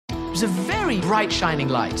was a very bright, shining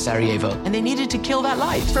light, Sarajevo, and they needed to kill that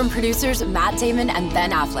light. From producers Matt Damon and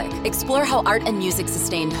Ben Affleck, explore how art and music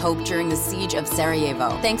sustained hope during the siege of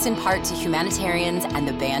Sarajevo, thanks in part to humanitarians and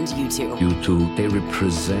the band U2. U2, they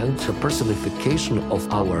represent a personification of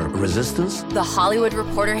our resistance. The Hollywood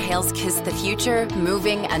Reporter hails Kiss the Future,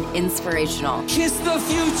 moving and inspirational. Kiss the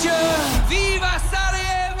future! Viva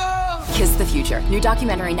Sarajevo! Kiss the Future. New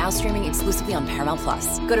documentary now streaming exclusively on Paramount+.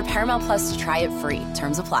 Go to Paramount+ to try it free.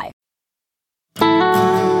 Terms apply.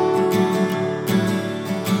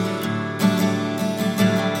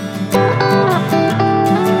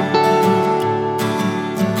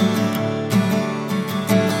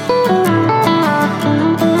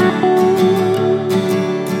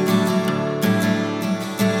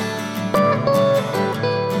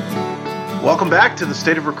 Welcome back to the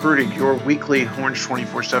State of Recruiting, your weekly Orange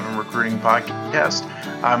 24/7 recruiting podcast.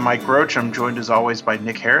 I'm Mike Roach. I'm joined as always by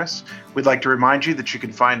Nick Harris. We'd like to remind you that you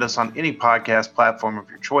can find us on any podcast platform of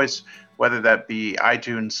your choice, whether that be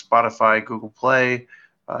iTunes, Spotify, Google Play,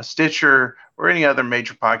 Stitcher, or any other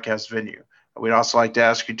major podcast venue. We'd also like to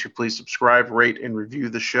ask you to please subscribe, rate, and review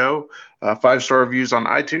the show. 5-star reviews on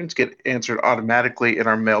iTunes get answered automatically in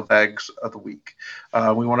our mailbags of the week.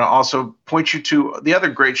 We want to also point you to the other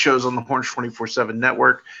great shows on the Orange 24/7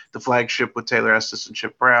 network, the Flagship with Taylor Estes and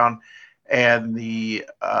Chip Brown, and the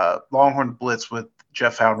Longhorn Blitz with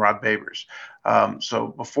Jeff Howe and Rod Babers. So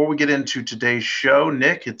before we get into today's show,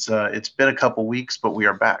 Nick, it's been a couple weeks, but we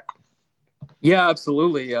are back. Yeah,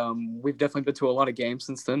 absolutely. We've definitely been to a lot of games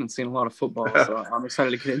since then and seen a lot of football, so I'm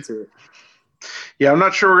excited to get into it. Yeah, I'm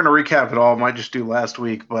not sure we're going to recap it all. I might just do last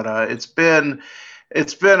week, but it's been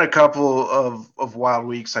a couple of wild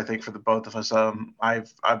weeks, I think, for the both of us.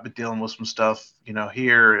 I've been dealing with some stuff,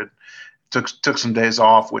 here. It took some days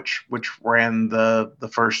off, which ran the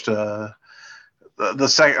first the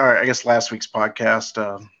second, or I guess last week's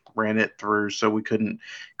podcast. Ran it through, so we couldn't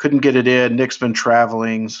get it in. Nick's been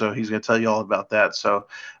traveling, so he's going to tell you all about that. So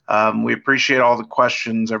we appreciate all the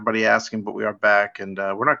questions, everybody asking, but we are back, and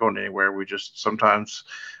we're not going anywhere. We just sometimes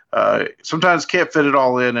can't fit it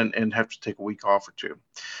all in and have to take a week off or two.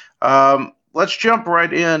 Let's jump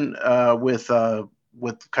right in with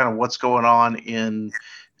kind of what's going on in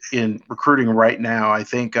recruiting right now. I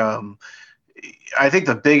think the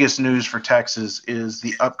biggest news for Texas is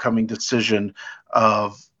the upcoming decision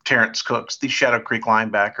of Terrence Cooks, the Shadow Creek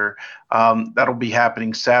linebacker. That'll be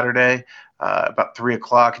happening Saturday about 3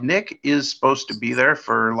 o'clock. Nick is supposed to be there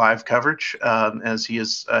for live coverage as he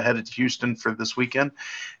is headed to Houston for this weekend.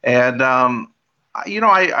 And,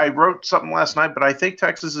 I wrote something last night, but I think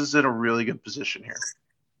Texas is in a really good position here.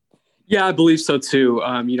 Yeah, I believe so too.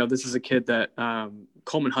 This is a kid that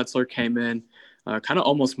Coleman Hutzler came in kind of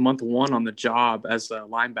almost month one on the job as a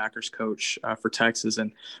linebackers coach for Texas,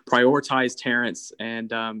 and prioritized Terrence and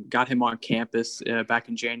got him on campus back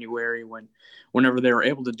in January whenever they were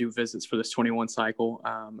able to do visits for this 21 cycle.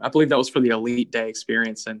 I believe that was for the Elite Day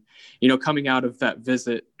experience. And, coming out of that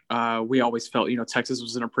visit, we always felt, Texas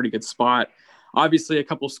was in a pretty good spot. Obviously, a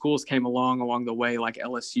couple of schools came along the way, like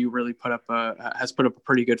LSU really has put up a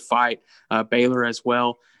pretty good fight, Baylor as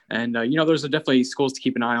well. And, there's definitely schools to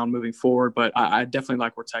keep an eye on moving forward, but I definitely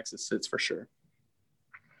like where Texas sits for sure.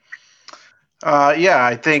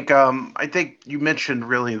 I think you mentioned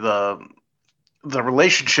really the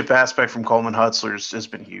relationship aspect from Coleman Hutzler has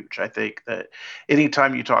been huge. I think that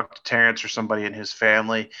anytime you talk to Terrence or somebody in his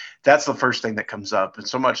family, that's the first thing that comes up. And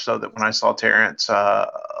so much so that when I saw Terrence a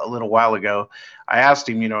little while ago, I asked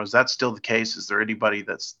him, is that still the case? Is there anybody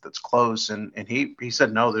that's close? And he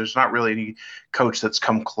said, no, there's not really any coach that's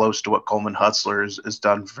come close to what Coleman Hutzler has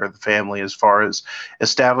done for the family as far as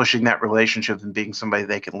establishing that relationship and being somebody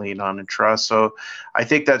they can lean on and trust. So I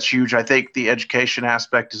think that's huge. I think the education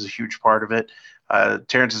aspect is a huge part of it.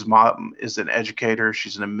 Terrence's mom is an educator.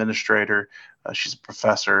 She's an administrator. She's a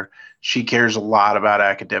professor. She cares a lot about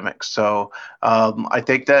academics. So I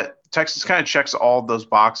think that Texas kind of checks all of those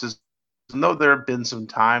boxes. And though there have been some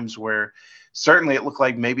times where certainly it looked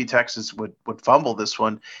like maybe Texas would fumble this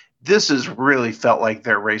one, this has really felt like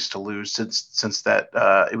their race to lose since that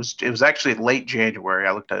it was actually late January.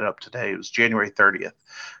 I looked it up today. It was January 30th.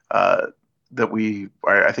 I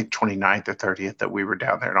think 29th or 30th that we were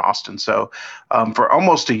down there in Austin. So for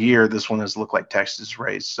almost a year, this one has looked like Texas'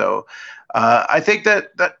 race. So I think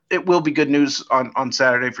that it will be good news on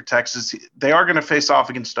Saturday for Texas. They are going to face off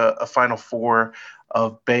against a Final Four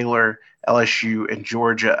of Baylor, LSU, and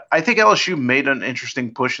Georgia. I think LSU made an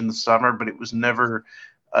interesting push in the summer, but it was never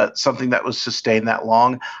something that was sustained that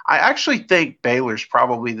long. I actually think Baylor's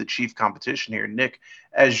probably the chief competition here. Nick,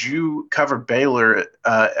 as you cover Baylor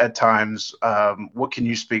at times, what can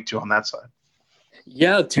you speak to on that side?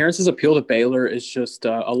 Yeah, Terrence's appeal to Baylor is just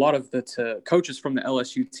a lot of the coaches from the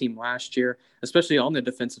LSU team last year, especially on the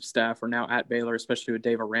defensive staff, are now at Baylor, especially with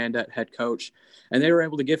Dave Aranda at head coach. And they were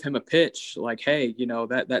able to give him a pitch like, hey,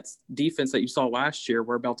 that's defense that you saw last year.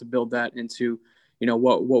 We're about to build that into,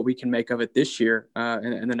 what we can make of it this year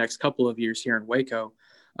in the next couple of years here in Waco.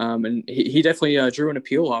 And he definitely drew an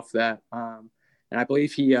appeal off that. And I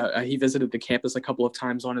believe he visited the campus a couple of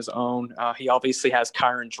times on his own. He obviously has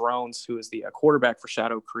Kyron Drones, who is the quarterback for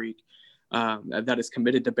Shadow Creek, that is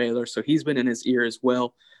committed to Baylor. So he's been in his ear as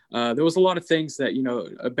well. There was a lot of things that,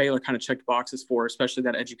 Baylor kind of checked boxes for, especially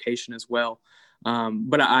that education as well.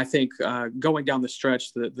 But I think going down the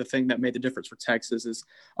stretch, the thing that made the difference for Texas is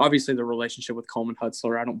obviously the relationship with Coleman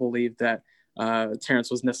Hutzler. I don't believe that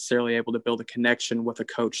Terrence was necessarily able to build a connection with a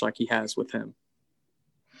coach like he has with him.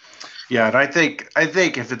 Yeah, and I think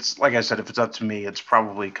if it's, like I said, if it's up to me, it's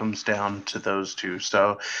probably comes down to those two.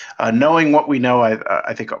 So knowing what we know,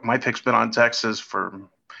 I think my pick's been on Texas for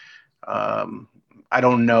I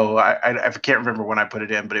don't know. I can't remember when I put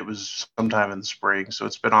it in, but it was sometime in the spring. So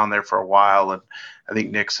it's been on there for a while, and I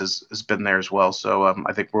think Nick's has been there as well. So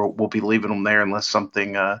I think we'll be leaving them there unless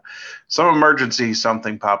something, some emergency,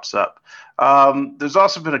 something pops up. There's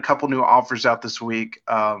also been a couple new offers out this week,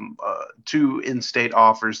 2 in-state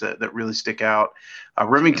offers that really stick out.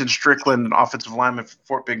 Remington Strickland, an offensive lineman for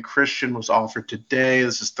Fort Bend Christian, was offered today.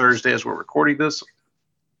 This is Thursday as we're recording this.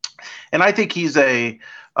 And I think he's a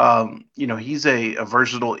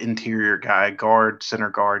versatile interior guy, center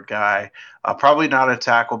guard guy, probably not a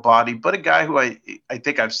tackle body, but a guy who I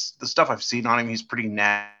think the stuff I've seen on him, he's pretty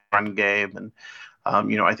nasty run game. And,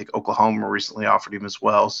 I think Oklahoma recently offered him as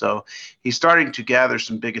well. So he's starting to gather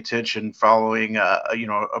some big attention following, a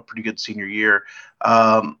pretty good senior year.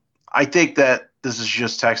 I think that this is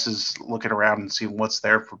just Texas looking around and seeing what's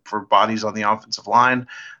there for bodies on the offensive line.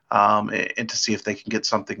 And to see if they can get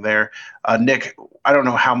something there. Nick, I don't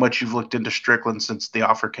know how much you've looked into Strickland since the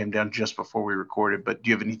offer came down just before we recorded, but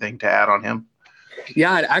do you have anything to add on him?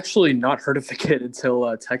 Yeah, I'd actually not heard of the kid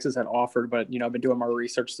until Texas had offered, but, I've been doing my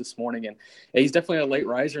research this morning, and he's definitely a late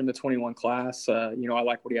riser in the 21 class. I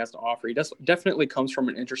like what he has to offer. He definitely comes from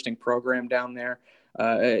an interesting program down there.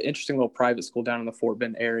 Interesting little private school down in the Fort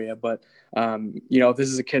Bend area. But, if this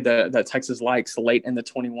is a kid that Texas likes late in the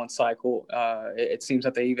 21 cycle, it seems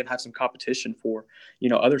that they even have some competition for,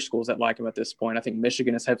 other schools that like him at this point. I think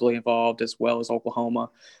Michigan is heavily involved as well as Oklahoma.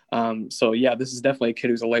 So, yeah, this is definitely a kid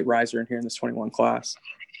who's a late riser in here in this 21 class.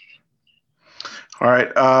 All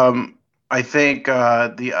right. I think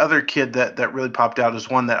the other kid that really popped out is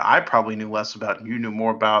one that I probably knew less about and you knew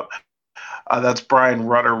more about. That's Brian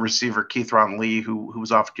Rutter, receiver Keithron Lee, who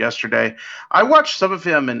was offered yesterday. I watched some of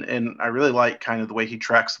him, and I really like kind of the way he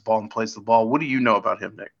tracks the ball and plays the ball. What do you know about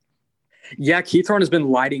him, Nick? Yeah, Keithron has been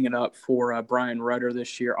lighting it up for Brian Rutter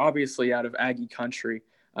this year, obviously out of Aggie country,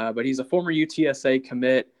 but he's a former UTSA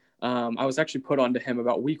commit. I was actually put onto him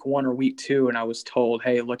about week 1 or week 2, and I was told,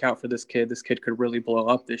 hey, look out for this kid. This kid could really blow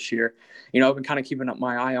up this year. I've been kind of keeping up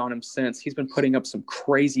my eye on him since. He's been putting up some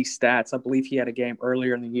crazy stats. I believe he had a game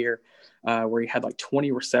earlier in the year where he had like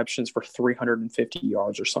 20 receptions for 350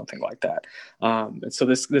 yards or something like that. And so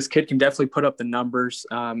this kid can definitely put up the numbers.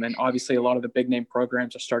 And obviously a lot of the big name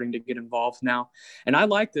programs are starting to get involved now. And I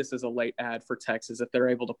like this as a late add for Texas if they're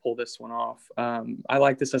able to pull this one off. I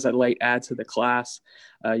like this as a late add to the class.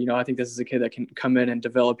 I think this is a kid that can come in and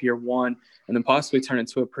develop year 1 and then possibly turn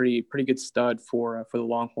into a pretty good stud for the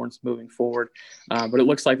Longhorns moving forward. But it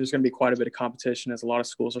looks like there's going to be quite a bit of competition as a lot of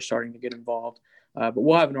schools are starting to get involved. But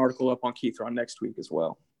we'll have an article up on Keithron next week as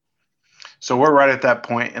well. So we're right at that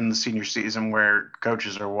point in the senior season where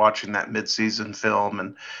coaches are watching that midseason film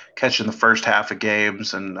and catching the first half of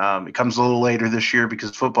games. And it comes a little later this year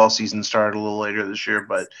because football season started a little later this year.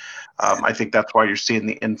 But I think that's why you're seeing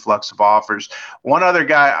the influx of offers. One other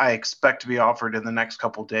guy I expect to be offered in the next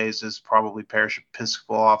couple of days is probably Parish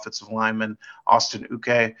Episcopal offensive lineman Austin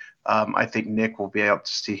Uke. I think Nick will be able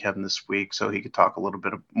to see him this week, so he could talk a little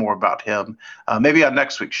bit more about him, maybe on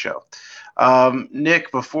next week's show.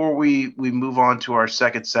 Nick, before we move on to our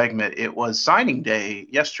second segment, it was signing day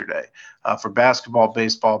yesterday for basketball,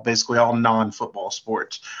 baseball, basically all non-football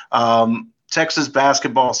sports. Texas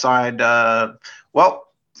basketball signed,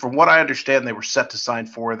 from what I understand, they were set to sign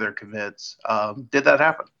 4 of their commits. Did that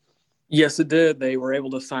happen? Yes, it did. They were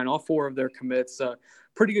able to sign all 4 of their commits.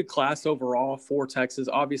 Pretty good class overall for Texas.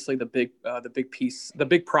 Obviously, the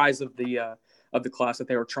big prize of the of the class that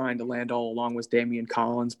they were trying to land all along was Damian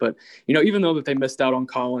Collins. But, you know, even though that they missed out on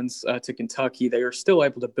Collins to Kentucky, they are still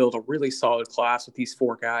able to build a really solid class with these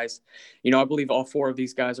 4 guys. You know, I believe all 4 of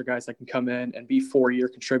these guys are guys that can come in and be 4-year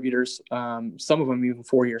contributors. Some of them even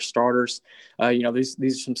 4-year starters. You know, these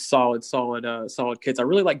are some solid kids. I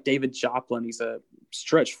really like David Joplin. He's a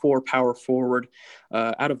stretch 4 power forward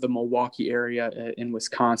out of the Milwaukee area in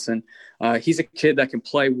Wisconsin. He's a kid that can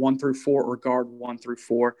play 1 through 4 or guard 1 through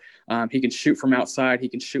 4. He can shoot from outside. He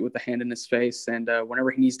can shoot with the hand in his face. And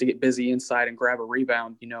whenever he needs to get busy inside and grab a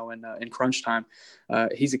rebound, you know, in crunch time,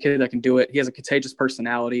 he's a kid that can do it. He has a contagious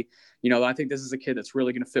personality. You know, I think this is a kid that's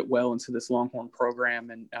really going to fit well into this Longhorn program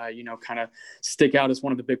and, you know, kind of stick out as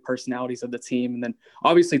one of the big personalities of the team. And then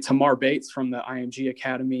obviously Tamar Bates from the IMG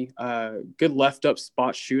Academy, good left up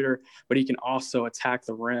spot shooter, but he can also attack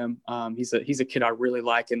the rim. He's a kid I really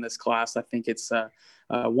like in this class. I think it's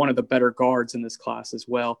one of the better guards in this class as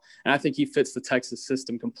well. And I think he fits the Texas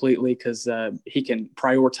system completely because he can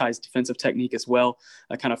prioritize defensive technique as well.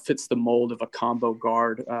 Kind of fits the mold of a combo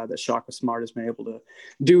guard that Shaka Smart has been able to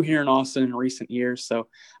do here in Austin in recent years. So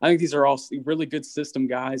I think these are all really good system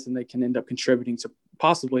guys, and they can end up contributing to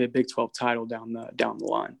possibly a Big 12 title down the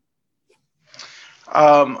line.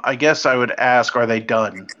 I guess I would ask, are they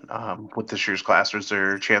done with this year's class, or is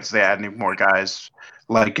there a chance they add any more guys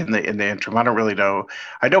like in the interim? I don't really know.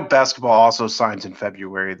 I know basketball also signs in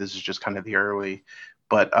February. This is just kind of the early,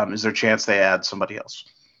 but is there a chance they add somebody else?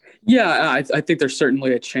 Yeah, I think there's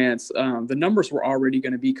certainly a chance. The numbers were already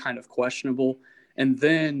going to be kind of questionable. And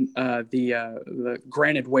then the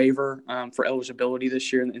granted waiver for eligibility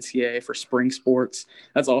this year in the NCAA for spring sports,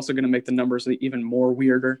 that's also going to make the numbers even more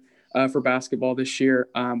weirder for basketball this year.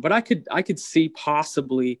 But I could see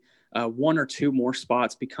possibly 1 or 2 more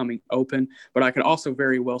spots becoming open, but I could also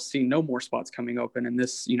very well see no more spots coming open in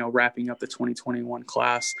this, you know, wrapping up the 2021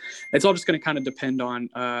 class. It's all just going to kind of depend on,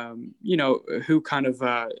 you know, who kind of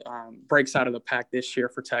breaks out of the pack this year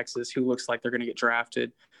for Texas, who looks like they're going to get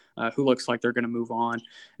drafted, who looks like they're going to move on.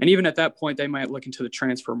 And even at that point, they might look into the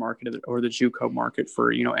transfer market or the JUCO market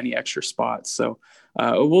for, you know, any extra spots. So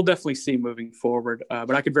we'll definitely see moving forward.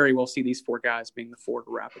 But I could very well see these 4 guys being the 4 to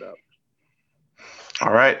wrap it up.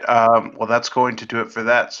 All right. Well, that's going to do it for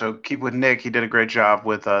that. So keep with Nick. He did a great job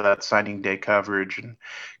with that signing day coverage and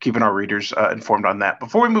keeping our readers informed on that.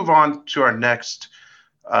 Before we move on to our next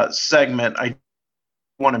segment, I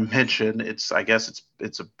want to mention I guess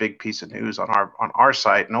it's a big piece of news on our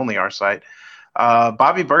site and only our site.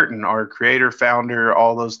 Bobby Burton, our creator, founder,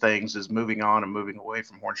 all those things, is moving on and moving away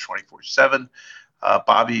from Horns 24/7.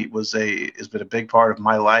 Bobby has been a big part of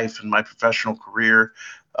my life and my professional career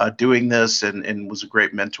doing this, and was a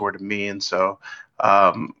great mentor to me. And so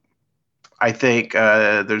I think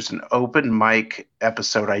there's an open mic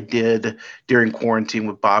episode I did during quarantine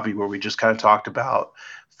with Bobby where we just kind of talked about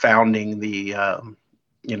founding the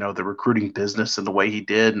the recruiting business and the way he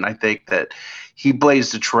did. And I think that he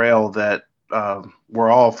blazed a trail that we're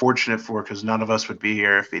all fortunate for, because none of us would be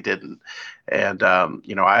here if he didn't. And,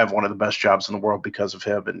 I have one of the best jobs in the world because of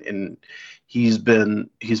him. And he's been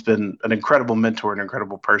an incredible mentor, an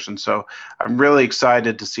incredible person. So I'm really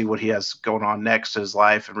excited to see what he has going on next in his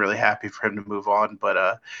life, and really happy for him to move on.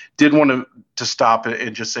 But did want to stop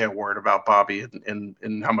and just say a word about Bobby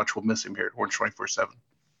and how much we'll miss him here at Horns 24/7.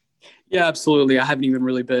 Yeah, absolutely. I haven't even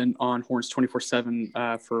really been on Horns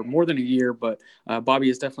 24/7 for more than a year, but Bobby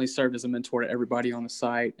has definitely served as a mentor to everybody on the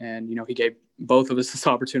site. And, he gave both of us this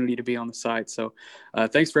opportunity to be on the site. So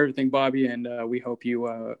thanks for everything, Bobby. And we hope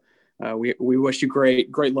we wish you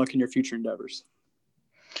great luck in your future endeavors.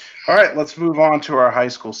 All right, let's move on to our high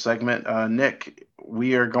school segment. Nick,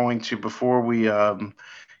 we are going to, before we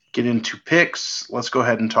get into picks, let's go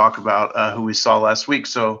ahead and talk about who we saw last week.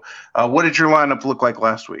 So what did your lineup look like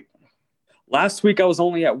last week? Last week I was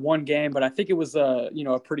only at one game, but I think it was a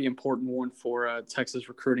pretty important one for Texas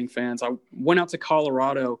recruiting fans. I went out to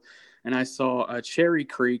Colorado and I saw Cherry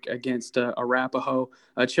Creek against Arapahoe.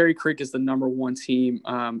 Cherry Creek is the number 1 team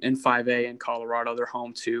in 5A in Colorado. They're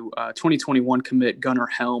home to 2021 commit Gunnar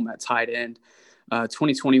Helm at tight end,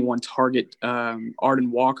 2021 target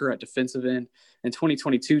Arden Walker at defensive end, and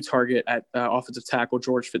 2022 target at offensive tackle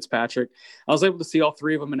George Fitzpatrick. I was able to see all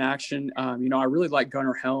 3 of them in action. I really like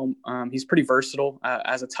Gunnar Helm. He's pretty versatile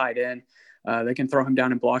as a tight end. They can throw him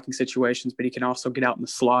down in blocking situations, but he can also get out in the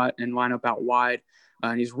slot and line up out wide.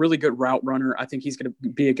 And he's a really good route runner. I think he's going to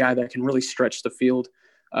be a guy that can really stretch the field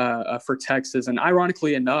for Texas. And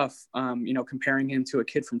ironically enough, comparing him to a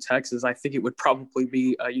kid from Texas, I think it would probably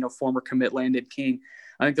be, former commit Landon King.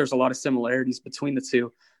 I think there's a lot of similarities between the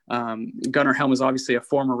two. Gunnar Helm is obviously a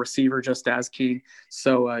former receiver, just as King.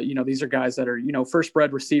 So, these are guys that are, first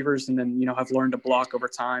bred receivers and then, have learned to block over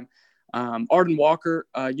time. Arden Walker,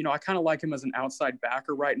 I kind of like him as an outside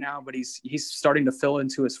backer right now, but he's starting to fill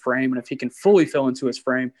into his frame. And if he can fully fill into his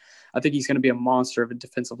frame, I think he's going to be a monster of a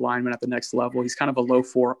defensive lineman at the next level. He's kind of a low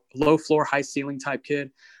floor, high ceiling type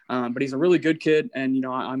kid. But he's a really good kid. And,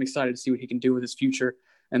 I'm excited to see what he can do with his future.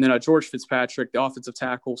 And then George Fitzpatrick, the offensive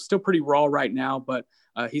tackle, still pretty raw right now, but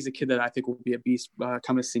he's a kid that I think will be a beast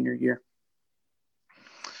coming senior year.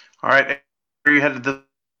 All right. Where are you headed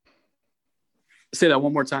Say that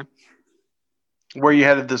one more time. Where are you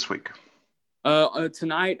headed this week?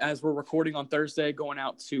 Tonight, as we're recording on Thursday, going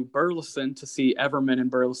out to Burleson to see Everman in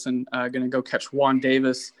Burleson. Going to go catch Juan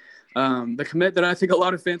Davis, the commit that I think a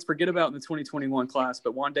lot of fans forget about in the 2021 class.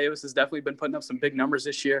 But Juan Davis has definitely been putting up some big numbers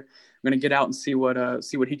this year. I'm going to get out and see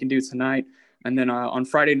what he can do tonight. And then on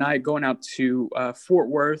Friday night, going out to Fort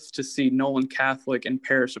Worth to see Nolan Catholic and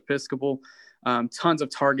Parish Episcopal. Tons of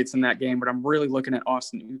targets in that game, but I'm really looking at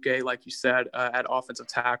Austin Uke, like you said, at offensive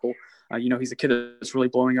tackle. He's a kid that's really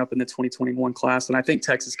blowing up in the 2021 class, and I think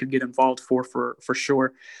Texas could get involved for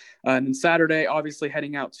sure. And then Saturday, obviously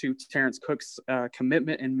heading out to Terrence Cook's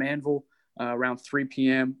commitment in Manville around 3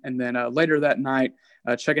 p.m. And then later that night,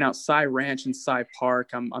 checking out Cy Ranch and Cy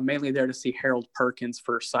Park. I'm mainly there to see Harold Perkins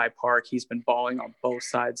for Cy Park. He's been balling on both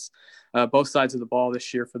sides of the ball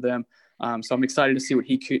this year for them. So I'm excited to see what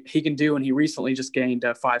he can do. And he recently just gained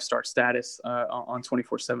a 5-star status on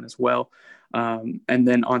 24/7 as well. And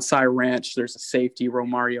then on Cy Ranch, there's a safety,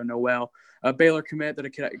 Romario Noel, a Baylor commit that a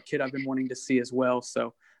kid I've been wanting to see as well.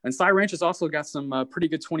 So, and Cy Ranch has also got some pretty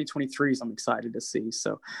good 2023s I'm excited to see.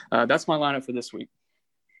 So that's my lineup for this week.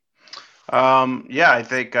 I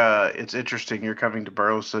think it's interesting. You're coming to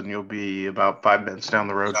Burleson. You'll be about 5 minutes down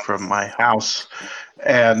the road from my house,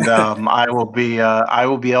 and I will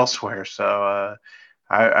be elsewhere. So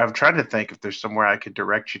I'm trying to think if there's somewhere I could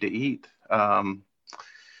direct you to eat.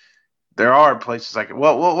 There are places I could.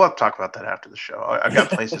 Well, we'll talk about that after the show. I've got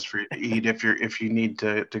places for you to eat if you need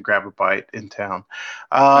to grab a bite in town.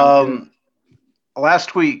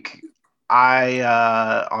 Last week,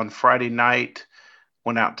 I on Friday night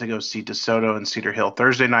went out to go see DeSoto and Cedar Hill.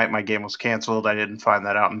 Thursday night, my game was canceled. I didn't find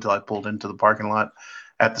that out until I pulled into the parking lot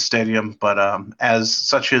at the stadium. But as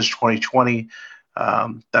such is 2020,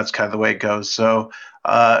 that's kind of the way it goes. So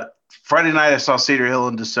Friday night, I saw Cedar Hill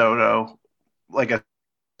and DeSoto. Like I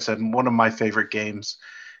said, one of my favorite games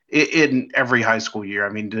in every high school year. I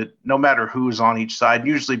mean, no matter who's on each side,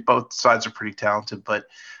 usually both sides are pretty talented, but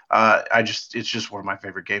it's just one of my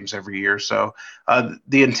favorite games every year. So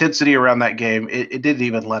the intensity around that game, it didn't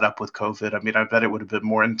even let up with COVID. I mean, I bet it would have been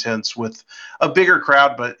more intense with a bigger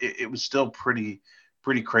crowd, but it was still pretty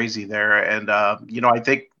crazy there. And, I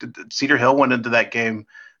think Cedar Hill went into that game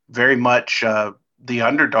very much the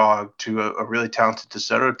underdog to a really talented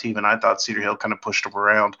DeSoto team, and I thought Cedar Hill kind of pushed them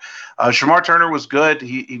around. Shamar Turner was good.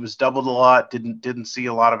 He was doubled a lot, didn't see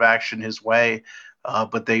a lot of action his way,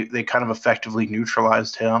 but they kind of effectively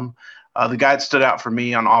neutralized him. The guy that stood out for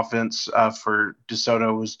me on offense for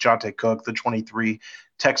DeSoto was Jonte Cook, the 23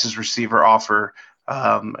 Texas receiver offer.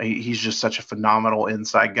 He's just such a phenomenal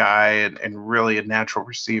inside guy and really a natural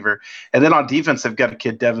receiver. And then on defense, they've got a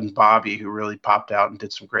kid, Devin Bobby, who really popped out and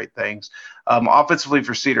did some great things. Offensively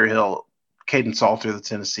for Cedar Hill, Caden Salter, the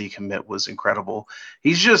Tennessee commit, was incredible.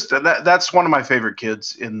 He's just that's one of my favorite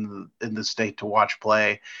kids in the state to watch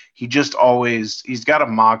play. He's got a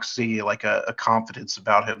moxie, like a confidence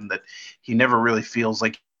about him that he never really feels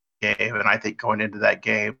like a game. And I think going into that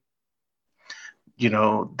game,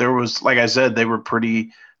 there was, like I said, they were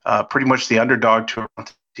pretty much the underdog to a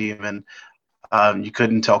team, and you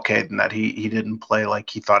couldn't tell Caden that he didn't play like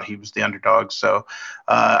he thought he was the underdog. So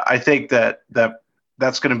I think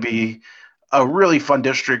that's going to be a really fun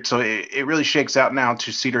district. So it really shakes out now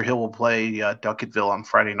to Cedar Hill will play Duncanville on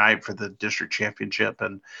Friday night for the district championship,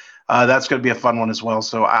 and that's going to be a fun one as well.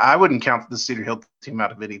 So I wouldn't count the Cedar Hill team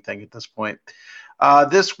out of anything at this point.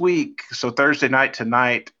 This week, so Thursday night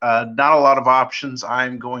tonight, not a lot of options.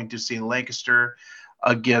 I'm going to see Lancaster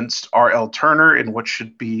against R.L. Turner in what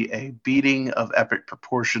should be a beating of epic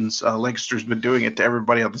proportions. Lancaster's been doing it to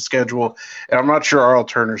everybody on the schedule, and I'm not sure R.L.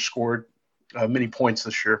 Turner scored many points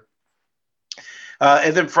this year.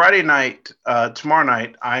 And then Friday night, tomorrow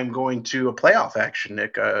night, I'm going to a playoff action,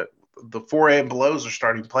 Nick. The 4A and belows are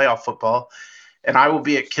starting playoff football. And I will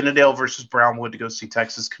be at Kennedale versus Brownwood to go see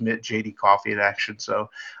Texas commit J.D. Coffee in action. So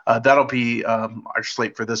that'll be our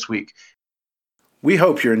slate for this week. We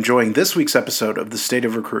hope you're enjoying this week's episode of The State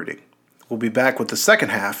of Recruiting. We'll be back with the second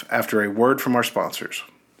half after a word from our sponsors.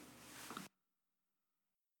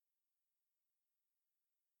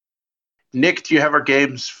 Nick, do you have our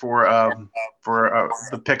games for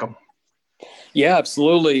the pick'em? Yeah,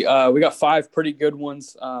 absolutely. We got 5 pretty good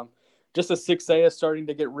ones. Just as 6A is starting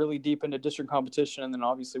to get really deep into district competition, and then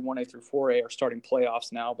obviously 1A through 4A are starting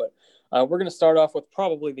playoffs now. But we're going to start off with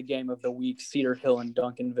probably the game of the week, Cedar Hill and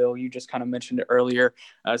Duncanville. You just kind of mentioned it earlier.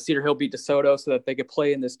 Cedar Hill beat DeSoto so that they could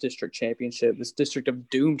play in this district championship, this District of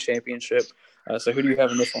Doom championship. So who do you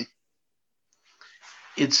have in this one?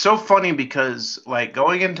 It's so funny because, like,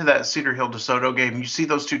 going into that Cedar Hill DeSoto game, you see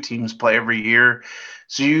those two teams play every year.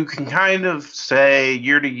 So you can kind of say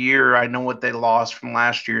year to year, I know what they lost from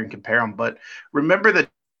last year and compare them. But remember that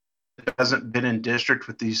it hasn't been in district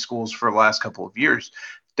with these schools for the last couple of years.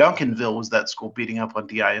 Duncanville was that school beating up on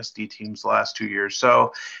DISD teams the last 2 years.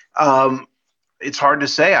 So it's hard to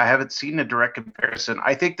say. I haven't seen a direct comparison.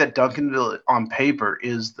 I think that Duncanville on paper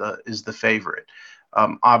is the favorite,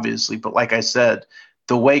 obviously. But like I said,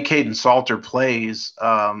 the way Caden Salter plays,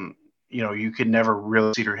 you can never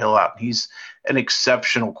really Cedar Hill out. He's an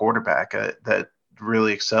exceptional quarterback that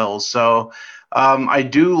really excels. So I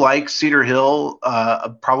do like Cedar Hill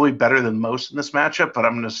probably better than most in this matchup, but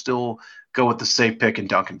I'm going to still go with the safe pick in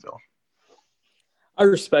Duncanville. I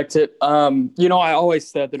respect it. I always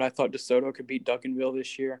said that I thought DeSoto could beat Duncanville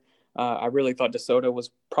this year. I really thought DeSoto was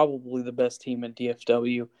probably the best team in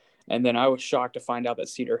DFW. And then I was shocked to find out that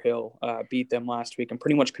Cedar Hill beat them last week and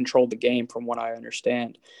pretty much controlled the game from what I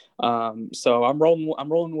understand. So I'm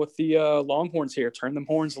rolling with the Longhorns here. Turn them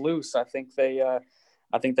horns loose. I think they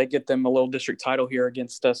get them a little district title here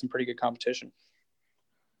against some pretty good competition.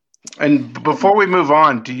 And before we move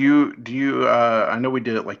on, do you I know we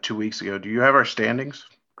did it like 2 weeks ago. Do you have our standings?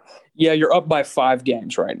 Yeah, you're up by 5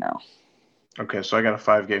 games right now. Okay, so I got a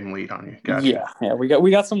 5-game lead on you. Gotcha. Yeah. We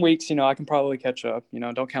got some weeks. I can probably catch up.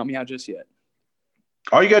 Don't count me out just yet.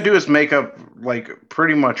 All you gotta do is make up like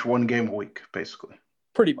pretty much 1 game a week, basically.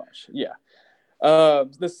 Pretty much, yeah.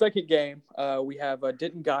 The second game, we have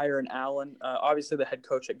Denton Geyer and Allen. Obviously, the head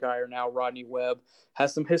coach at Geyer now, Rodney Webb,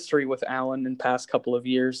 has some history with Allen in the past couple of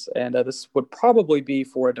years, and this would probably be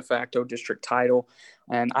for a de facto district title.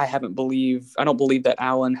 And I don't believe that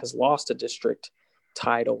Allen has lost a district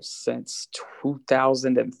title since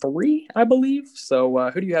 2003, I believe. So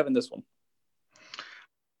who do you have in this one? I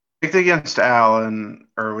picked against Allen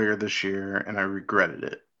earlier this year, and I regretted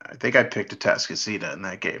it. I think I picked Atascocita in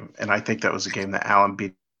that game, and I think that was a game that Allen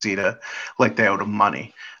beat Cita like they owed him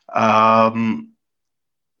money. Allen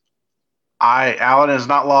has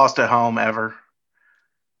not lost at home ever.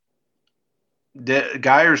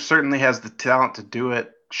 Geyer certainly has the talent to do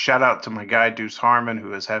it. Shout out to my guy, Deuce Harmon,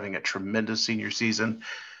 who is having a tremendous senior season.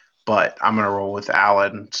 But I'm going to roll with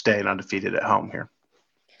Allen staying undefeated at home here.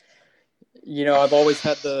 I've always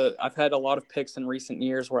had I've had a lot of picks in recent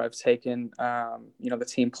years where I've taken, the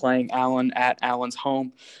team playing Allen at Allen's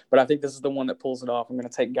home. But I think this is the one that pulls it off. I'm going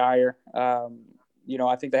to take Geyer. I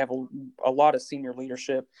think they have a lot of senior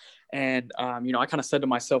leadership. And, I kind of said to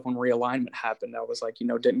myself when realignment happened, I was like,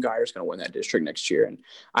 Denton Geyer's going to win that district next year. And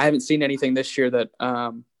I haven't seen anything this year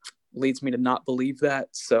that leads me to not believe that.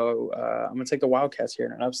 So I'm going to take the Wildcats here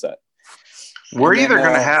in an upset. We're either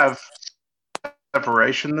going to have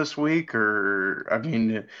separation this week or,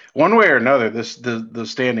 one way or another, the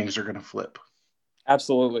standings are going to flip.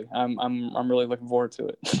 Absolutely. I'm really looking forward to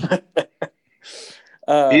it.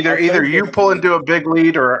 Either you pull into a big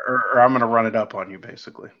lead or I'm going to run it up on you,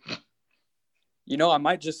 basically. I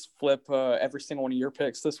might just flip every single one of your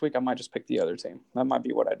picks this week. I might just pick the other team. That might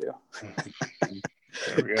be what I do.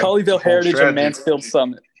 Colleyville Heritage and Mansfield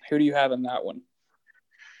Summit. Who do you have in that one?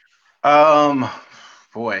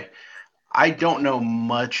 Boy, I don't know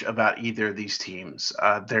much about either of these teams.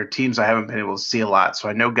 They're teams I haven't been able to see a lot. So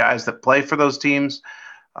I know guys that play for those teams.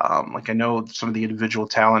 I know some of the individual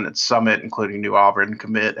talent at Summit, including New Auburn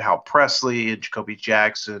commit Hal Presley and Jacoby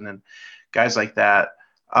Jackson and guys like that.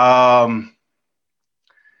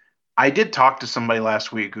 I did talk to somebody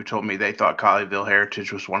last week who told me they thought Colleyville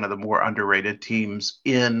Heritage was one of the more underrated teams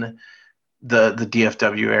in the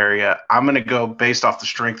DFW area. I'm going to go based off the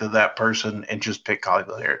strength of that person and just pick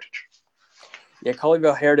Colleyville Heritage. Yeah,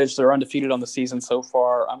 Colleyville Heritage, they're undefeated on the season so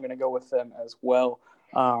far. I'm going to go with them as well.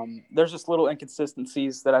 There's just little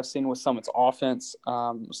inconsistencies that I've seen with Summit's offense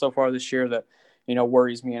so far this year that,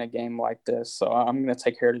 worries me in a game like this. So I'm going to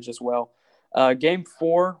take Heritage as well. Game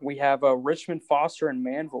 4, we have Richmond, Foster, and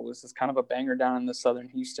Manville. This is kind of a banger down in the southern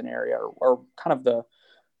Houston area or kind of the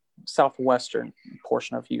southwestern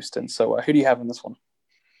portion of Houston. So who do you have in this one?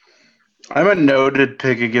 I'm a noted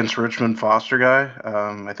pick against Richmond Foster guy.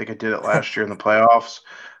 I think I did it last year in the playoffs,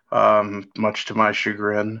 much to my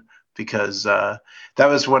chagrin. because that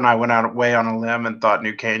was when I went out way on a limb and thought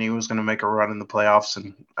New Caney was going to make a run in the playoffs,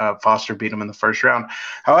 and Foster beat him in the first round.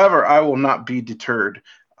 However, I will not be deterred.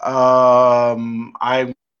 I'm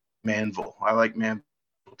Manville. I like Manville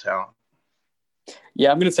talent.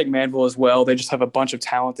 Yeah, I'm going to take Manville as well. They just have a bunch of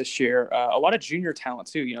talent this year. A lot of junior talent,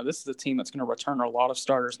 too. This is a team that's going to return a lot of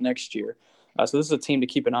starters next year. So this is a team to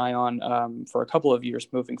keep an eye on for a couple of years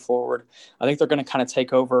moving forward. I think they're going to kind of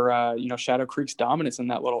take over, Shadow Creek's dominance in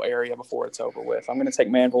that little area before it's over with. I'm going to take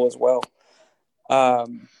Manville as well.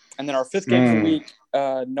 And then our fifth game of the week,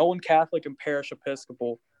 Nolan Catholic and Parrish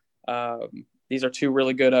Episcopal. These are two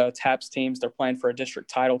really good TAPS teams. They're playing for a district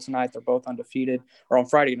title tonight. They're both undefeated, or on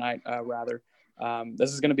Friday night, rather.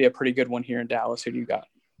 This is going to be a pretty good one here in Dallas. Who do you got?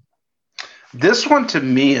 This one to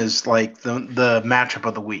me is like the matchup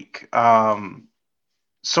of the week.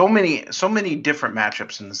 So many different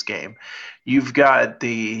matchups in this game. You've got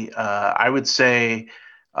the I would say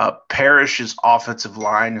Parrish's offensive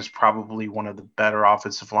line is probably one of the better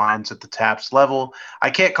offensive lines at the TAPS level. I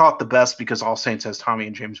can't call it the best because All Saints has Tommy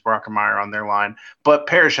and James Brockermeyer on their line, but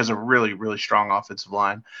Parrish has a really, really strong offensive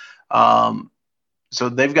line. So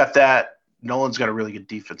they've got that. Nolan's got a really good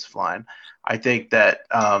defensive line. I think that,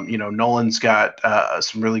 Nolan's got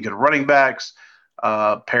some really good running backs.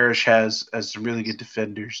 Parrish has some really good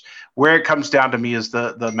defenders. Where it comes down to me is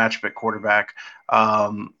the matchup at quarterback.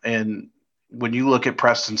 And when you look at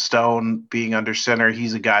Preston Stone being under center,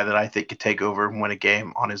 he's a guy that I think could take over and win a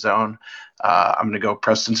game on his own. I'm going to go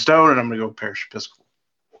Preston Stone, and I'm going to go Parrish Episcopal.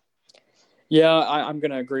 Yeah, I'm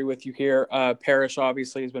going to agree with you here. Parrish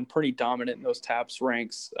obviously has been pretty dominant in those TAPS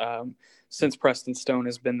ranks since Preston Stone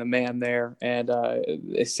has been the man there. And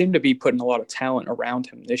they seem to be putting a lot of talent around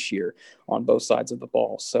him this year on both sides of the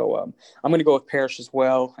ball. So I'm going to go with Parrish as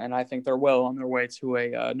well. And I think they're well on their way to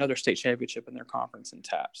another state championship in their conference in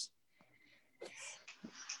TAPS.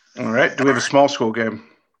 All right. Do we have a small school game?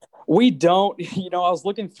 We don't. I was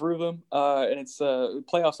looking through them, and it's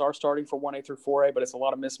playoffs are starting for 1A through 4A, but it's a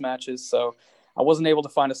lot of mismatches. So I wasn't able to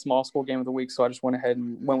find a small school game of the week, so I just went ahead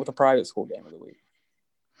and went with a private school game of the week.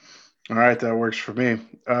 All right, that works for me.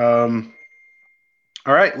 All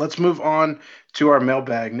right, let's move on to our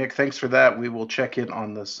mailbag. Nick, thanks for that. We will check in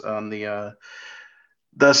on this on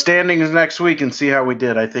the standings next week and see how we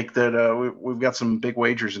did. I think that we've got some big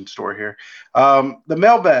wagers in store here. The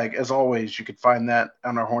mailbag, as always, you can find that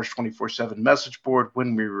on our Horns 24/7 message board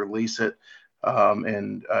when we release it,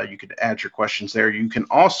 and you can add your questions there. You can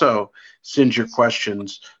also send your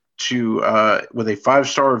questions to with a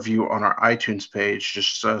 5-star review on our iTunes page.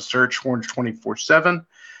 Just search Horns 24/7,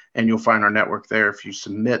 and you'll find our network there. If you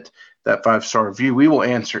submit that 5-star review, we will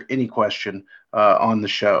answer any question on the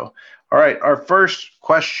show. All right, our first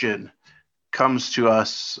question comes to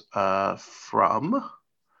us from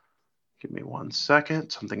 – give me 1 second.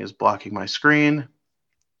 Something is blocking my screen.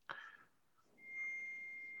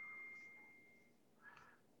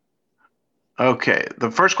 Okay,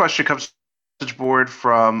 the first question comes to the message board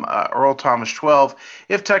from Earl Thomas 12.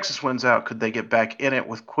 If Texas wins out, could they get back in it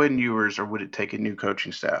with Quinn Ewers, or would it take a new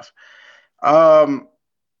coaching staff? I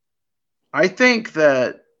think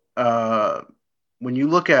that when you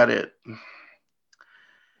look at it,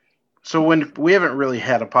 so when we haven't really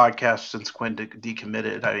had a podcast since Quinn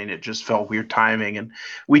decommitted. I mean, it just felt weird timing, and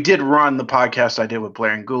we did run the podcast I did with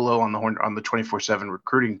Blair and Gulo on the 24/7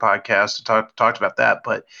 recruiting podcast and talked about that.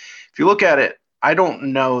 But if you look at it, I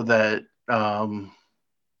don't know that I'm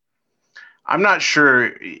not sure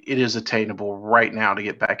it is attainable right now to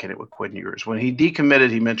get back in it with Quinn Ewers. When he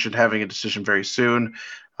decommitted, he mentioned having a decision very soon.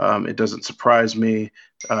 It doesn't surprise me,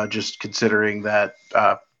 just considering that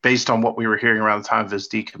based on what we were hearing around the time of his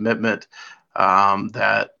decommitment,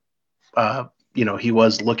 that he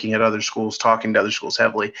was looking at other schools, talking to other schools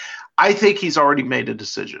heavily. I think he's already made a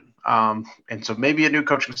decision. And so maybe a new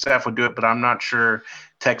coaching staff would do it, but I'm not sure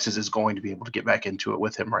Texas is going to be able to get back into it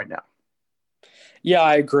with him right now. Yeah,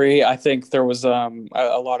 I agree. I think there was a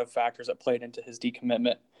lot of factors that played into his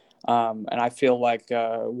decommitment. And I feel like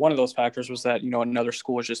one of those factors was that, another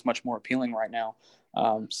school is just much more appealing right now.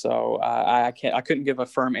 So I couldn't give a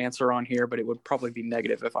firm answer on here, but it would probably be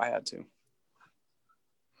negative if I had to.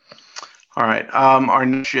 All right. Our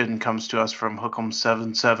next question comes to us from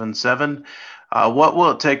Hookem777. What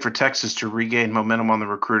will it take for Texas to regain momentum on the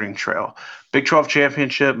recruiting trail? Big 12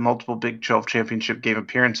 championship, multiple Big 12 championship game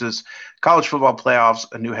appearances, college football playoffs,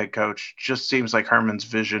 a new head coach. Just seems like Herman's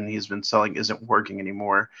vision he's been selling isn't working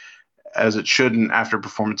anymore, as it shouldn't after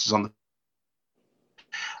performances on the.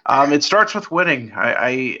 It starts with winning.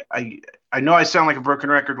 I know I sound like a broken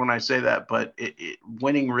record when I say that, but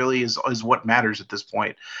winning really is what matters at this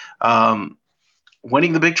point.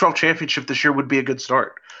 winning the Big 12 championship this year would be a good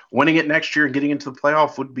start. Winning it next year and getting into the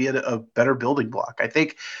playoff would be a better building block. I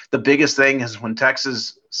think the biggest thing is when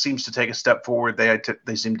Texas seems to take a step forward,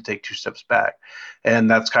 they seem to take 2 steps back.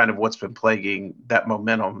 And that's kind of what's been plaguing that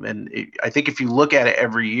momentum. And I think if you look at it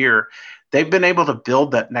every year, they've been able to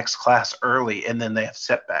build that next class early, and then they have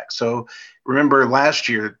setbacks. So remember last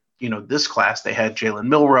year, this class, they had Jalen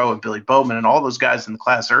Milroe and Billy Bowman and all those guys in the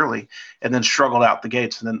class early, and then struggled out the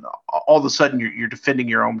gates. And then all of a sudden you're defending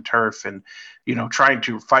your own turf and, trying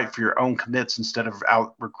to fight for your own commits instead of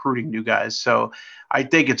out recruiting new guys. So I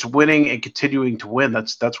think it's winning and continuing to win.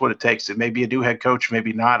 That's what it takes. It may be a new head coach,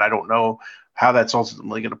 maybe not. I don't know how that's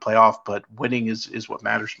ultimately going to play off, but winning is what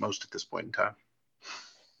matters most at this point in time.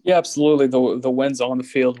 Yeah, absolutely. The wins on the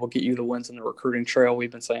field will get you the wins in the recruiting trail.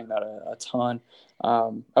 We've been saying that a ton.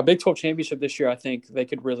 A Big 12 championship this year, I think they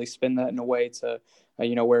could really spin that in a way to,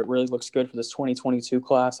 where it really looks good for this 2022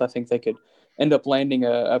 class. I think they could end up landing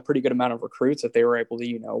a pretty good amount of recruits if they were able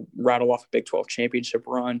to, rattle off a Big 12 championship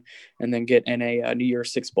run and then get in a New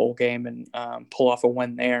Year's Six bowl game and pull off a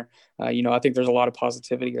win there. I think there's a lot of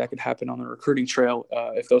positivity that could happen on the recruiting trail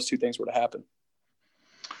if those two things were to happen.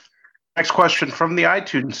 Next question from the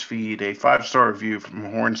iTunes feed, a 5-star review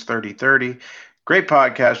from Horns 3030. Great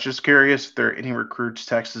podcast. Just curious if there are any recruits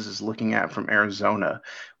Texas is looking at from Arizona.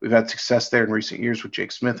 We've had success there in recent years with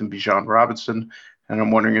Jake Smith and Bijan Robinson, and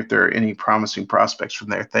I'm wondering if there are any promising prospects from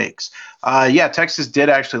there. Thanks. Texas did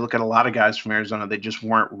actually look at a lot of guys from Arizona. They just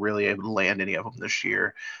weren't really able to land any of them this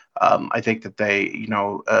year. I think that they,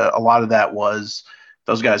 a lot of that was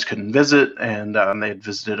those guys couldn't visit, and they had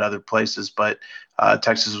visited other places, but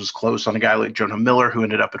Texas was close on a guy like Jonah Miller, who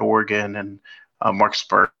ended up at Oregon, and Marcus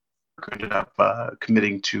Burke, who ended up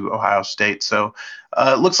committing to Ohio State. So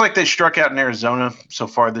it looks like they struck out in Arizona so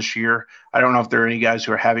far this year. I don't know if there are any guys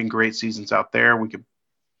who are having great seasons out there. We could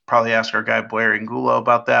probably ask our guy Blair Angulo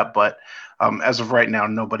about that, but as of right now,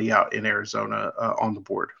 nobody out in Arizona on the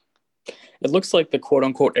board. It looks like the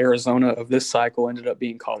quote-unquote Arizona of this cycle ended up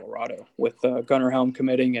being Colorado, with Gunnar Helm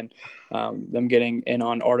committing and them getting in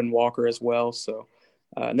on Arden Walker as well. So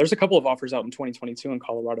and there's a couple of offers out in 2022 in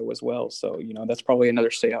Colorado as well. So, that's probably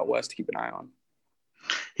another state out west to keep an eye on.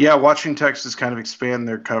 Yeah, watching Texas kind of expand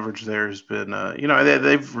their coverage there has been,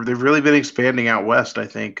 they've really been expanding out west, I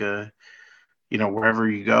think, wherever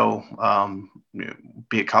you go,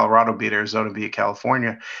 be it Colorado, be it Arizona, be it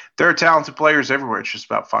California, there are talented players everywhere. It's just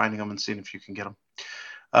about finding them and seeing if you can get them.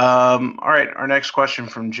 All right, our next question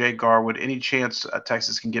from Jay Garwood. Any chance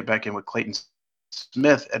Texas can get back in with Clayton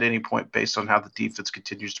Smith at any point based on how the defense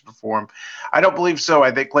continues to perform? I don't believe so.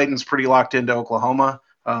 I think Clayton's pretty locked into Oklahoma.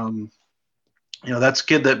 That's a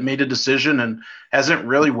kid that made a decision and hasn't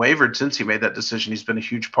really wavered since he made that decision. He's been a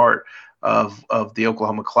huge part of the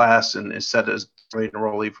Oklahoma class and is set as ready to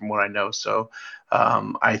roll from what I know. So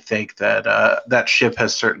I think that that ship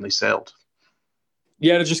has certainly sailed.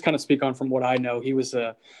 Yeah, to just kind of speak on from what I know, he was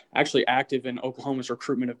actually active in Oklahoma's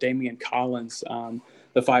recruitment of Damian Collins,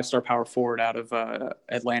 the 5-star power forward out of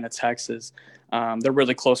Atlanta, Texas. They're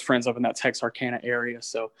really close friends up in that Texarkana area.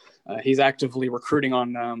 So he's actively recruiting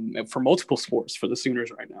on for multiple sports for the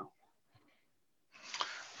Sooners right now.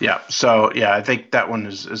 Yeah. So, I think that one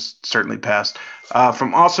is certainly passed.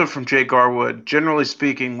 From Jay Garwood, generally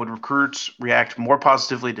speaking, would recruits react more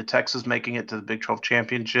positively to Texas making it to the Big 12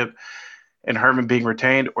 championship and Herman being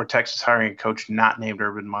retained, or Texas hiring a coach not named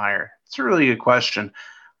Urban Meyer? It's a really good question.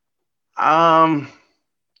 I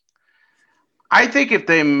think if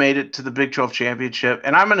they made it to the Big 12 championship,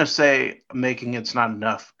 and I'm going to say making it's not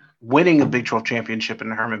enough, winning a Big 12 championship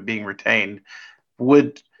and Herman being retained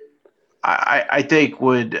would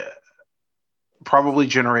probably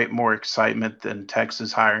generate more excitement than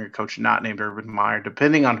Texas hiring a coach not named Urban Meyer,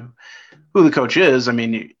 depending on who the coach is. I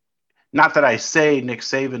mean, not that I say Nick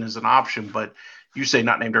Saban is an option, but you say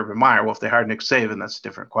not named Urban Meyer. Well, if they hired Nick Saban, that's a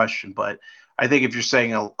different question. But I think if you're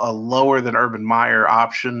saying a lower than Urban Meyer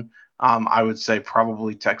option, I would say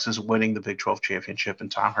probably Texas winning the Big 12 championship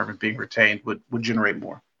and Tom Herman being retained would generate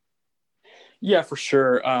more. Yeah, for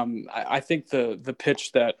sure. I think the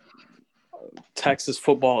pitch that Texas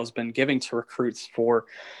football has been giving to recruits for,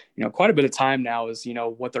 quite a bit of time now is,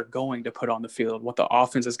 what they're going to put on the field, what the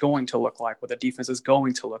offense is going to look like, what the defense is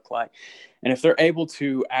going to look like. And if they're able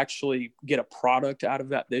to actually get a product out of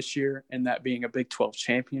that this year, and that being a Big 12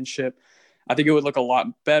 championship, I think it would look a lot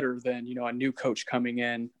better than, a new coach coming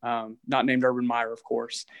in, not named Urban Meyer, of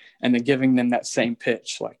course, and then giving them that same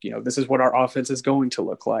pitch. Like, this is what our offense is going to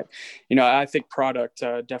look like. I think product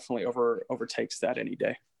definitely overtakes that any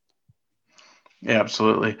day. Yeah,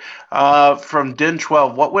 absolutely. From Den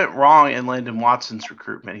 12, what went wrong in Landon Watson's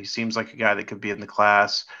recruitment? He seems like a guy that could be in the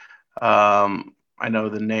class. I I know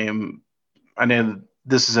the name. I know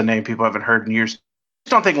this is a name people haven't heard in years. I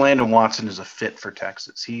don't think Landon Watson is a fit for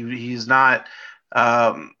Texas. He's not.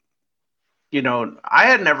 I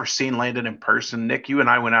had never seen Landon in person. Nick, you and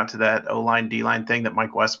I went out to that O-line, D-line thing that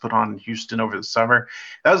Mike West put on in Houston over the summer.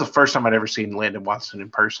 That was the first time I'd ever seen Landon Watson in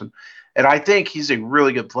person. And I think he's a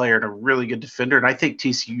really good player and a really good defender. And I think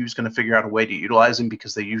TCU is going to figure out a way to utilize him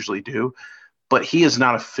because they usually do. But he is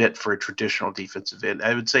not a fit for a traditional defensive end.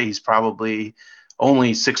 I would say he's probably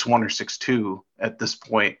only 6'1" or 6'2" at this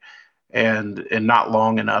point, and not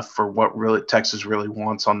long enough for what really Texas really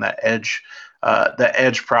wants on that edge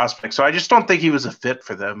prospect. So I just don't think he was a fit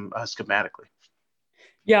for them schematically.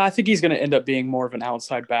 Yeah, I think he's going to end up being more of an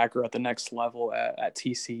outside backer at the next level at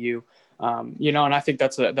TCU. And I think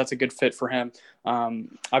that's a good fit for him.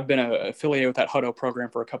 I've been affiliated with that Hutto program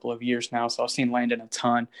for a couple of years now, so I've seen Landon a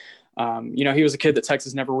ton. He was a kid that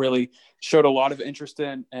Texas never really showed a lot of interest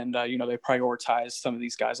in, and they prioritized some of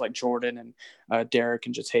these guys like Jordan and Derek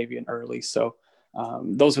and Jatavian early. So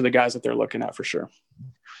those are the guys that they're looking at for sure.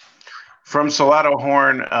 From Salado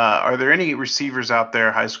Horn, are there any receivers out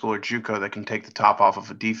there, high school or JUCO, that can take the top off of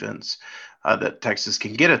a defense that Texas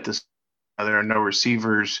can get at this? There are no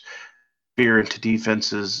receivers fear into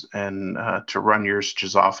defenses and to run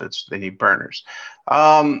Yurcich's offense. They need burners.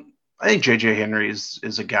 I think J.J. Henry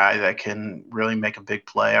is a guy that can really make a big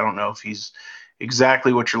play. I don't know if he's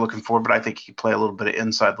exactly what you're looking for, but I think he can play a little bit of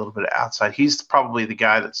inside, a little bit of outside. He's probably the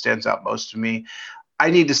guy that stands out most to me. I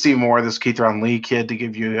need to see more of this Keithron Lee kid to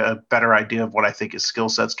give you a better idea of what I think his skill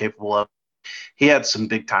set's capable of. He had some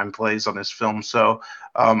big-time plays on his film, so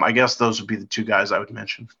I guess those would be the two guys I would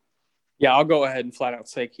mention. Yeah, I'll go ahead and flat out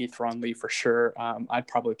say Keithron Lee for sure. I'd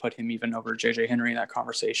probably put him even over J.J. Henry in that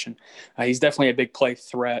conversation. He's definitely a big play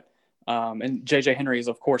threat. And J.J. Henry is,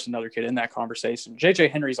 of course, another kid in that conversation. J.J.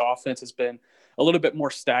 Henry's offense has been a little bit more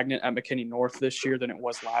stagnant at McKinney North this year than it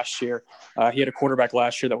was last year. He had a quarterback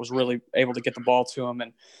last year that was really able to get the ball to him,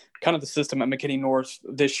 and kind of the system at McKinney North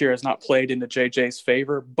this year has not played into JJ's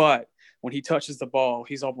favor, but when he touches the ball,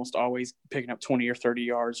 he's almost always picking up 20 or 30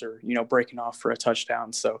 yards or, breaking off for a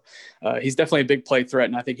touchdown. So he's definitely a big play threat,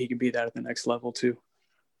 and I think he can be that at the next level too.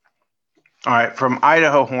 All right, from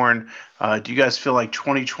Idaho Horn, do you guys feel like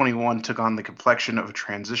 2021 took on the complexion of a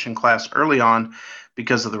transition class early on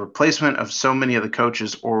because of the replacement of so many of the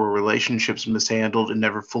coaches, or were relationships mishandled and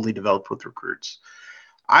never fully developed with recruits?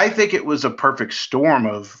 I think it was a perfect storm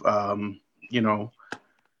of,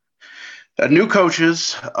 new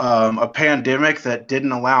coaches, a pandemic that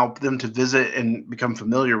didn't allow them to visit and become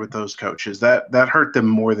familiar with those coaches. That hurt them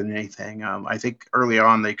more than anything. I think early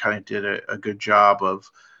on they kind of did a good job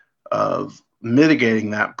of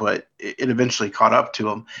mitigating that, but it eventually caught up to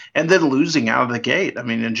them. And then losing out of the gate,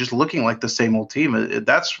 and just looking like the same old team,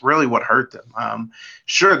 that's really what hurt them.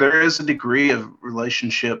 Sure, there is a degree of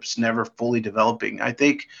relationships never fully developing. I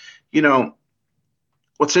think,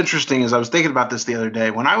 what's interesting is I was thinking about this the other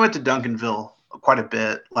day. When I went to Duncanville quite a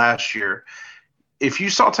bit last year, if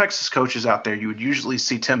you saw Texas coaches out there, you would usually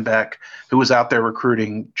see Tim Beck, who was out there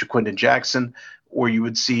recruiting Jaquindon Jackson, or you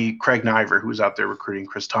would see Craig Niver, who was out there recruiting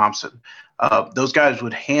Chris Thompson. Those guys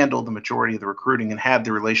would handle the majority of the recruiting and had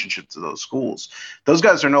the relationships to those schools. Those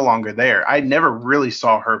guys are no longer there. I never really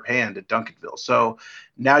saw Herb Hand at Duncanville. So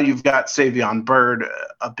now you've got Savion Byrd,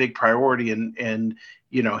 a big priority, and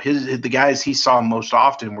the guys he saw most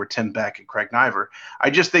often were Tim Beck and Craig Niver. I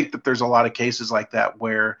just think that there's a lot of cases like that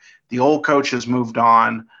where the old coach has moved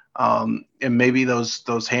on, and maybe those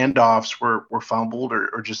handoffs were fumbled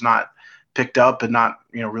or just not picked up and not,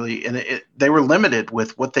 really, and they were limited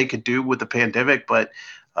with what they could do with the pandemic. But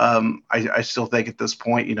I still think at this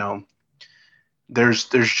point, there's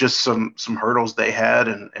just some hurdles they had.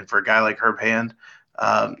 And for a guy like Herb Hand,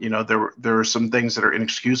 there were some things that are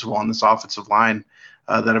inexcusable on this offensive line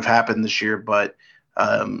that have happened this year. But,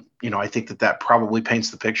 I think that probably paints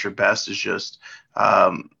the picture best, is just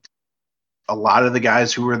a lot of the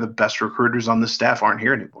guys who are the best recruiters on the staff aren't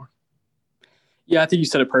here anymore. Yeah, I think you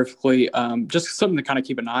said it perfectly. Just something to kind of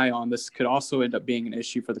keep an eye on. This could also end up being an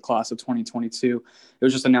issue for the class of 2022. It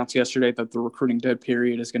was just announced yesterday that the recruiting dead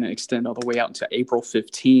period is going to extend all the way out into April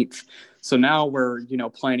 15th. So now we're,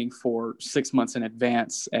 planning for 6 months in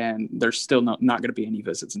advance, and there's still not going to be any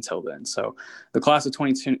visits until then. So the class of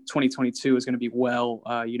 2022 is going to be well,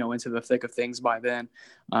 into the thick of things by then.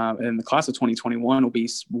 And the class of 2021 will be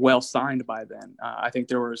well signed by then. I think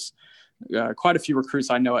there was quite a few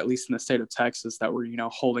recruits I know, at least in the state of Texas, that were,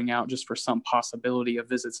 holding out just for some possibility of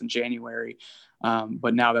visits in January.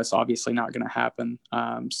 But now that's obviously not going to happen.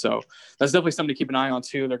 So that's definitely something to keep an eye on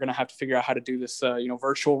too. They're going to have to figure out how to do this,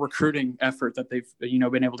 virtual recruiting effort that they've,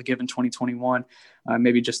 been able to give in 2021.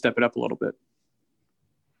 Maybe just step it up a little bit.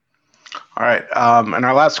 All right. And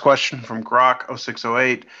our last question from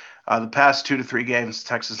Grok0608. The past 2 to 3 games,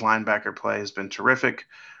 Texas linebacker play has been terrific.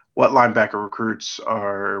 What linebacker recruits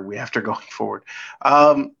are we after going forward?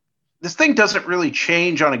 This thing doesn't really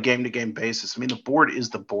change on a game-to-game basis. I mean, the board is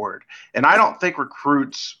the board. And I don't think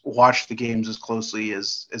recruits watch the games as closely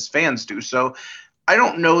as fans do. So I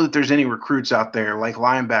don't know that there's any recruits out there like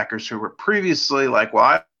linebackers who were previously like, well,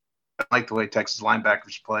 I like the way Texas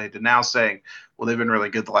linebackers played, and now saying, well, they've been really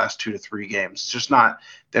good the last 2 to 3 games. It's just not.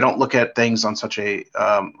 They don't look at things on such a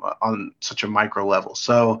micro level.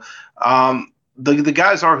 So the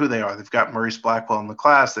guys are who they are. They've got Maurice Blackwell in the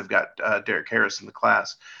class. They've got Derek Harris in the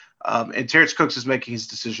class. And Terrence Cooks is making his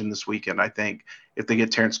decision this weekend. I think if they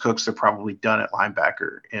get Terrence Cooks, they're probably done at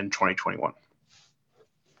linebacker in 2021.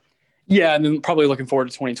 Yeah, and then probably looking forward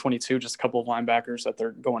to 2022, just a couple of linebackers that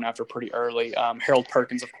they're going after pretty early. Harold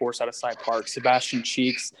Perkins, of course, out of Cy Park. Sebastian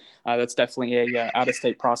Cheeks, that's definitely a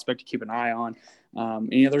out-of-state prospect to keep an eye on.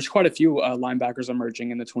 There's quite a few linebackers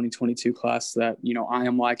emerging in the 2022 class that, I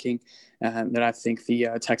am liking and that I think the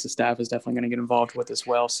Texas staff is definitely going to get involved with as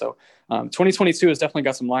well. So 2022 has definitely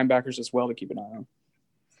got some linebackers as well to keep an eye on.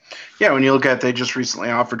 Yeah, when you look at it, they just recently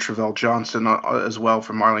offered Travell Johnson as well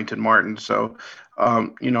from Arlington Martin. So,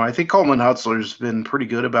 I think Coleman Hutzler's been pretty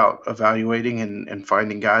good about evaluating and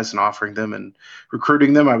finding guys and offering them and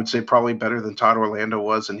recruiting them. I would say probably better than Todd Orlando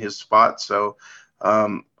was in his spot. So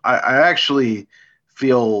I actually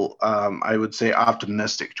feel, I would say,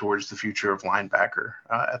 optimistic towards the future of linebacker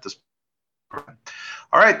at this point.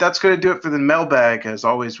 All right, that's going to do it for the mailbag. As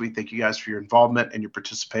always, we thank you guys for your involvement and your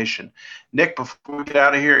participation. Nick, before we get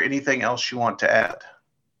out of here, anything else you want to add?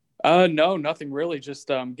 No, nothing really. Just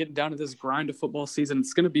getting down to this grind of football season.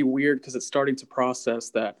 It's going to be weird because it's starting to process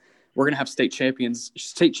that we're going to have state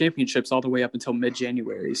championships all the way up until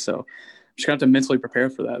mid-January. So I'm just going to have to mentally prepare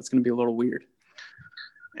for that. It's going to be a little weird.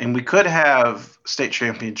 And we could have state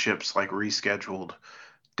championships like rescheduled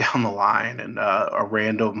down the line and a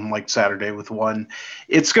random like Saturday with one.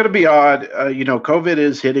 It's going to be odd. COVID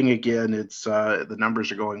is hitting again. It's the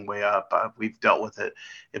numbers are going way up. We've dealt with it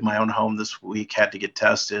in my own home this week, had to get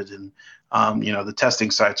tested. And, the testing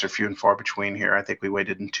sites are few and far between here. I think we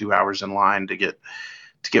waited in 2 hours in line to get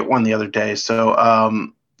one the other day. So,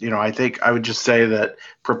 I think I would just say that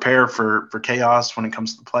prepare for chaos when it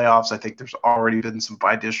comes to the playoffs. I think there's already been some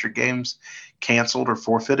by-district games canceled or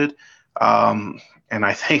forfeited. And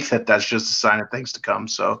I think that's just a sign of things to come.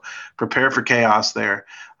 So prepare for chaos there.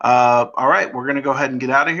 All right, we're going to go ahead and get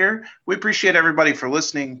out of here. We appreciate everybody for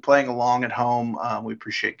listening, playing along at home. We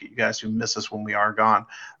appreciate you guys who miss us when we are gone.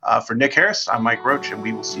 For Nick Harris, I'm Mike Roach, and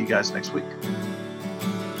we will see you guys next week.